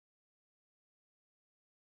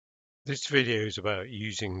This video is about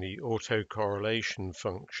using the autocorrelation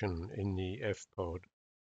function in the FPod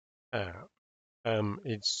app.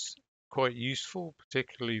 It's quite useful,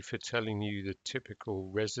 particularly for telling you the typical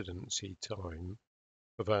residency time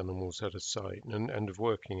of animals at a site and of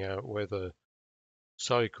working out whether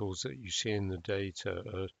cycles that you see in the data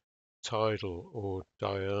are tidal or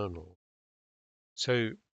diurnal. So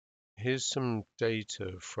here's some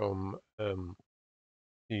data from the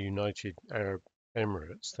United Arab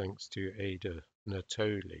Emirates, thanks to Ada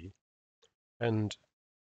Natoli. And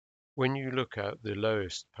when you look at the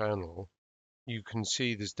lowest panel, you can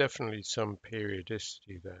see there's definitely some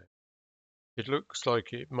periodicity there. It looks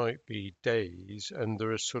like it might be days, and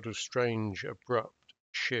there are sort of strange, abrupt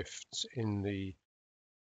shifts in the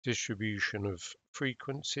distribution of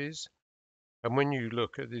frequencies. And when you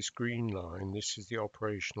look at this green line, this is the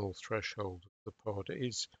operational threshold of the pod. It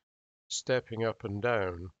is stepping up and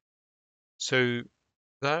down. So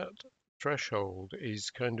that threshold is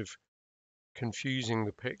kind of confusing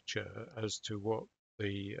the picture as to what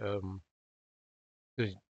the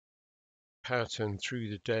pattern through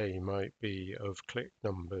the day might be of click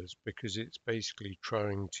numbers, because it's basically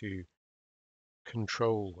trying to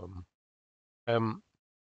control them.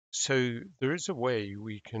 So there is a way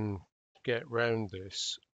we can get round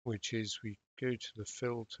this, which is we go to the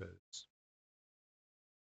filters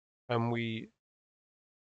and we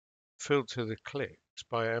filter the clicks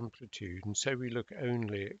by amplitude, and say we look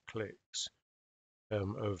only at clicks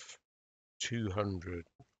of 200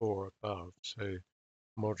 or above, so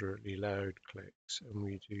moderately loud clicks, and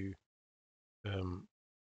we do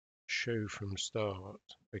show from start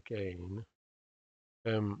again.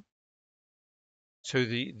 So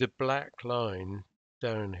the black line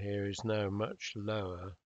down here is now much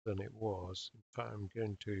lower than it was. In fact, I'm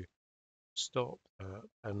going to stop that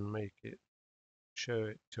and make it show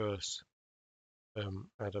it to us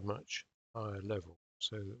at a much higher level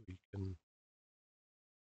so that we can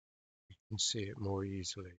see it more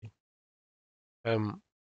easily.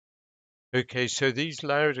 Okay, so these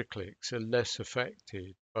louder clicks are less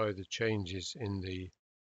affected by the changes in the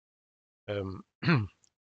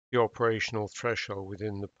the operational threshold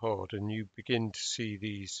within the pod, and you begin to see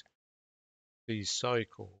these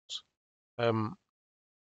cycles.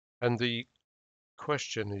 And the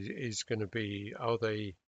question is going to be, are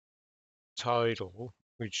they tidal,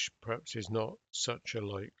 which perhaps is not such a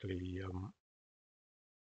likely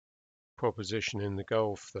proposition in the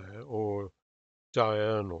Gulf there, or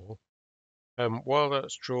diurnal? While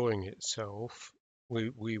that's drawing itself,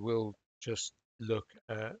 we will just look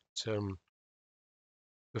at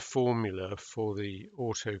the formula for the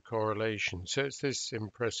autocorrelation. So it's this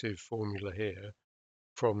impressive formula here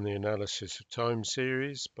from the Analysis of Time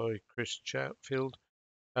series by Chris Chatfield.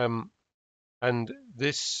 And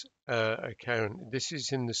this this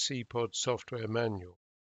is in the CPOD software manual.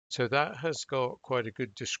 So that has got quite a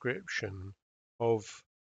good description of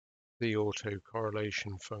the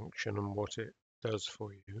autocorrelation function and what it does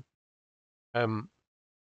for you.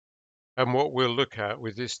 And what we'll look at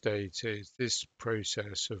with this data is this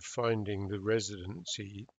process of finding the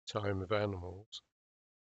residency time of animals.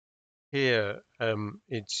 Here,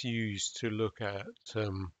 it's used to look at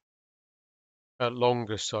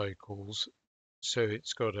longer cycles. So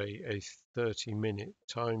it's got a 30-minute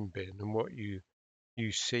time bin, and what you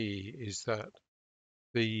see is that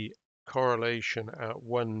the correlation at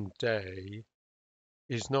one day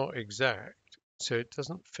is not exact. So it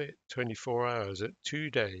doesn't fit 24 hours. At 2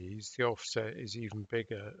 days, the offset is even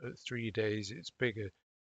bigger. At 3 days, it's bigger.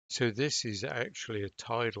 So this is actually a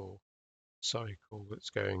tidal cycle that's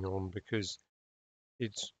going on, because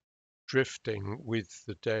it's drifting with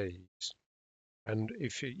the days. And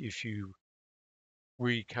if you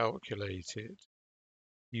recalculate it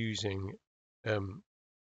using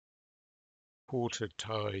quarter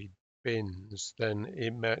tide bins, then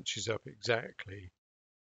it matches up exactly.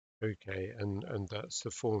 Okay, and that's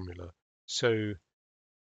the formula. So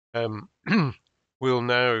we'll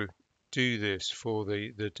now do this for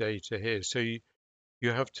the data here. So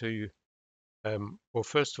you have to, well,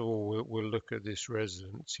 first of all, we'll look at this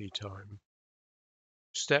residency time.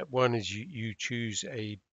 Step one is you choose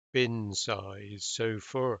a bin size. So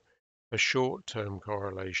for a short-term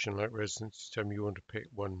correlation like residency time, you want to pick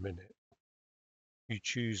 1 minute. You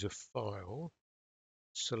choose a file,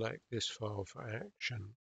 select this file for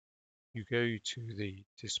action. You go to the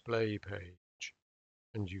display page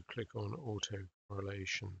and you click on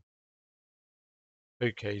autocorrelation.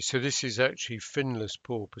 Okay, so this is actually finless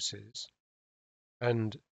porpoises.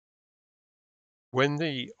 And when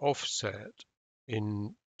the offset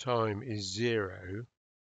in time is 0,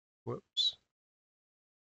 whoops,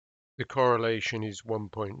 the correlation is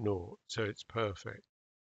 1.0, so it's perfect.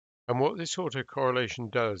 And what this autocorrelation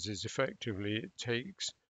does is effectively it takes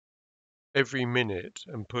every minute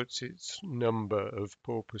and puts its number of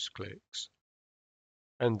porpoise clicks,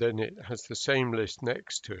 and then it has the same list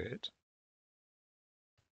next to it.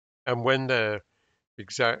 And when they're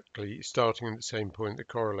exactly starting at the same point, the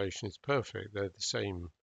correlation is perfect. They're the same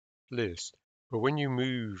list. But when you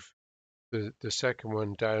move the second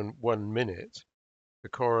one down 1 minute, the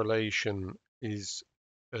correlation is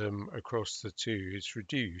across the two is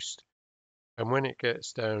reduced. And when it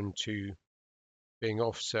gets down to being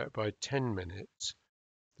offset by 10 minutes,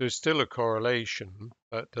 there's still a correlation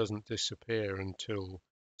that doesn't disappear until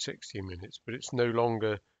 60 minutes, but it's no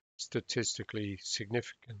longer statistically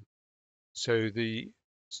significant. So the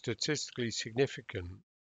statistically significant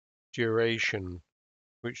duration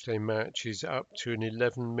which they match is up to an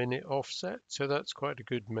 11-minute offset. So that's quite a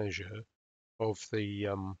good measure of the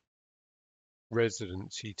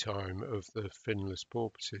residency time of the finless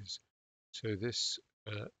porpoises. So this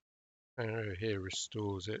arrow here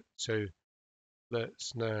restores it. So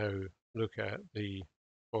let's now look at the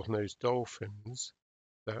bottlenose dolphins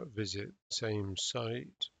that visit the same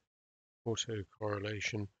site,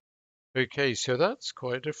 autocorrelation. Okay, so that's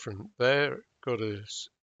quite different. Their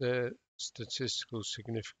statistical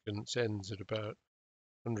significance ends at about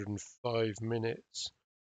 105 minutes.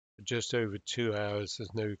 Just over 2 hours,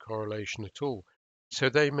 there's no correlation at all. So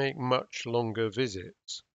they make much longer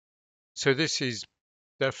visits. So this is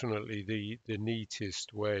definitely the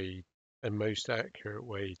neatest way and most accurate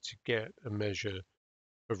way to get a measure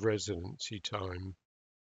of residency time.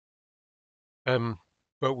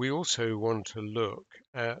 But we also want to look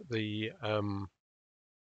at the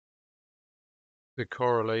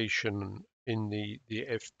correlation in the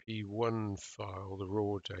FP1 file, the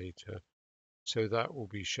raw data. So that will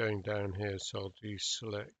be showing down here. So I'll do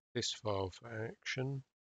select this file for action,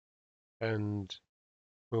 and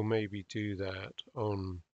we'll maybe do that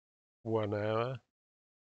on 1 hour.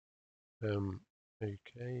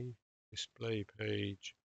 Okay, display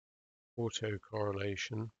page,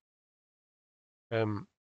 autocorrelation.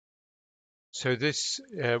 So this,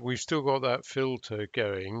 we've still got that filter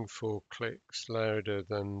going for clicks louder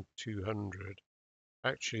than 200.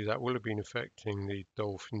 Actually, that will have been affecting the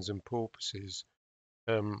dolphins and porpoises.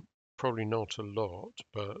 Probably not a lot,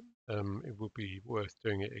 but it would be worth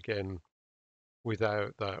doing it again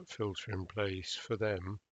without that filter in place for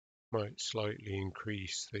them. Might slightly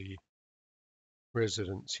increase the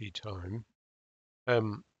residency time.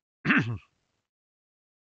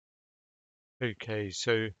 Okay,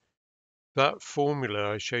 so that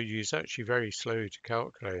formula I showed you is actually very slow to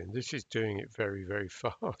calculate, and this is doing it very, very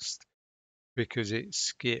fast because it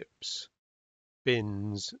skips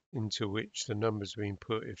bins into which the numbers have been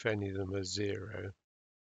put if any of them are 0.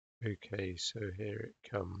 Okay, so here it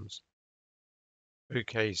comes.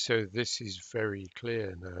 Okay, so this is very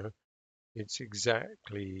clear now. It's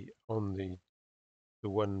exactly on the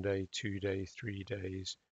 1 day, 2 day, 3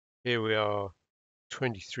 days. Here we are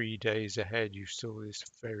 23 days ahead. You saw this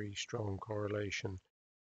very strong correlation.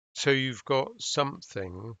 So you've got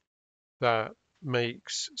something that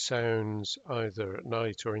makes sounds either at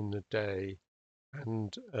night or in the day.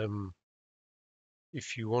 And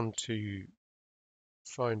if you want to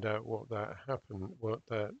find out what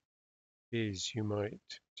that is, you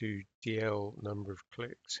might do DL number of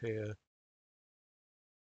clicks here.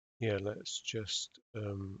 Yeah, let's just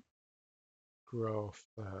graph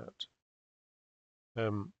that.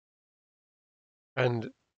 And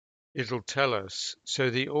it'll tell us, so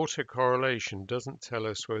the autocorrelation doesn't tell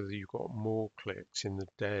us whether you've got more clicks in the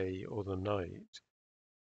day or the night,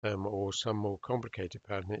 or some more complicated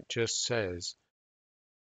pattern. It just says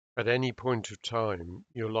at any point of time,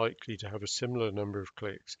 you're likely to have a similar number of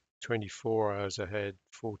clicks, 24 hours ahead,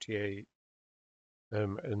 48,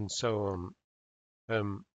 and so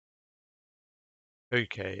on.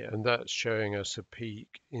 Okay, and that's showing us a peak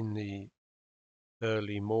in the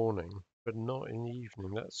early morning, but not in the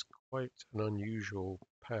evening. That's quite an unusual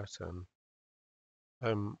pattern.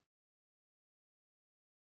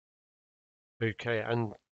 Okay,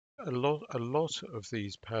 and a lot of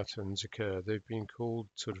these patterns occur. They've been called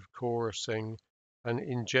sort of chorusing, and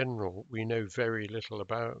in general, we know very little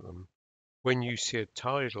about them. When you see a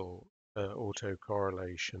tidal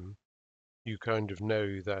autocorrelation, you kind of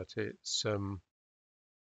know that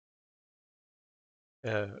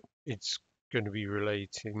it's going to be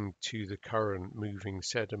relating to the current moving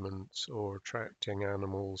sediments or attracting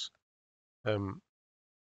animals. And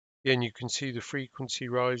you can see the frequency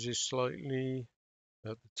rises slightly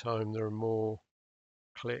at the time there are more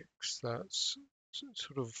clicks. That's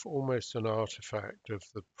sort of almost an artifact of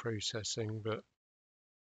the processing, but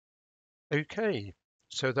okay.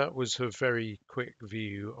 So that was a very quick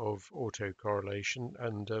view of autocorrelation,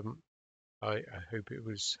 and I hope it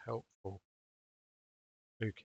was helpful.